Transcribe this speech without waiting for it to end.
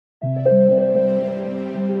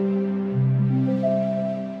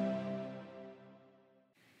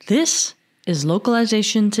This is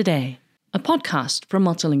Localization Today, a podcast from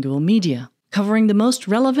Multilingual Media, covering the most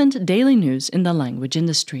relevant daily news in the language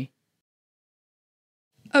industry.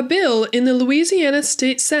 A bill in the Louisiana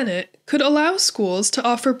State Senate could allow schools to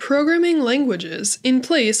offer programming languages in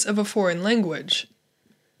place of a foreign language.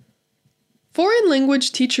 Foreign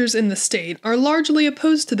language teachers in the state are largely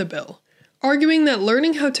opposed to the bill, arguing that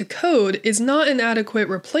learning how to code is not an adequate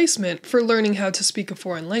replacement for learning how to speak a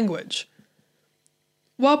foreign language.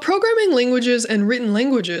 While programming languages and written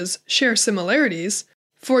languages share similarities,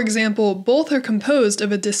 for example, both are composed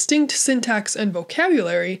of a distinct syntax and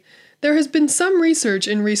vocabulary, there has been some research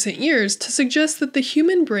in recent years to suggest that the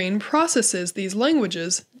human brain processes these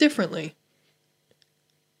languages differently.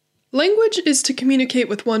 Language is to communicate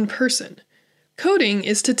with one person. Coding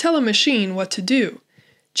is to tell a machine what to do.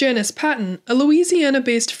 Janice Patton, a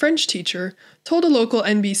Louisiana-based French teacher, told a local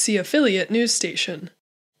NBC affiliate news station,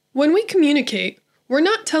 "When we communicate, we're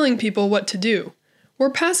not telling people what to do. We're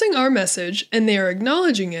passing our message, and they are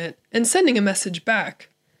acknowledging it and sending a message back.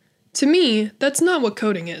 To me, that's not what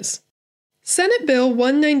coding is." Senate Bill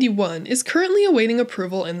 191 is currently awaiting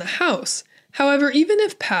approval in the House. However, even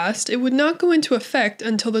if passed, it would not go into effect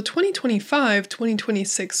until the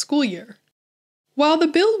 2025-2026 school year. While the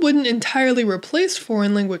bill wouldn't entirely replace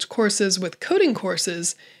foreign language courses with coding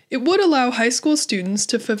courses, it would allow high school students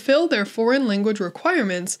to fulfill their foreign language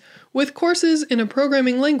requirements with courses in a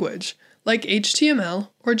programming language, like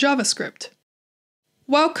HTML or JavaScript.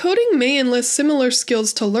 While coding may enlist similar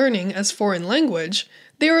skills to learning as foreign language,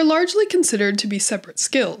 they are largely considered to be separate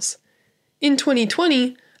skills. In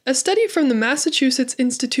 2020, a study from the Massachusetts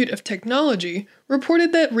Institute of Technology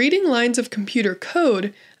reported that reading lines of computer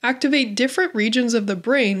code activate different regions of the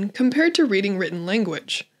brain compared to reading written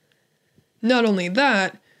language. Not only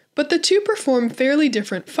that, but the two perform fairly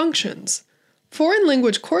different functions. Foreign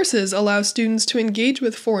language courses allow students to engage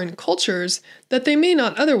with foreign cultures that they may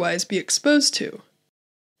not otherwise be exposed to.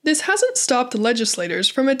 This hasn't stopped legislators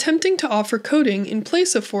from attempting to offer coding in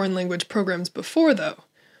place of foreign language programs before, though.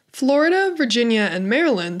 Florida, Virginia, and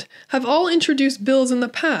Maryland have all introduced bills in the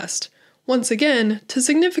past, once again to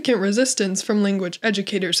significant resistance from language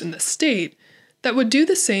educators in the state, that would do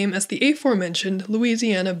the same as the aforementioned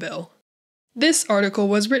Louisiana bill. This article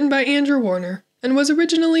was written by Andrew Warner and was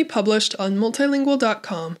originally published on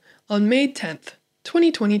multilingual.com on May 10th,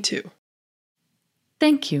 2022.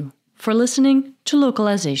 Thank you for listening to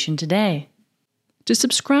Localization Today. To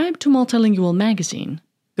subscribe to Multilingual magazine,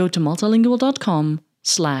 go to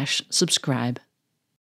multilingual.com/subscribe.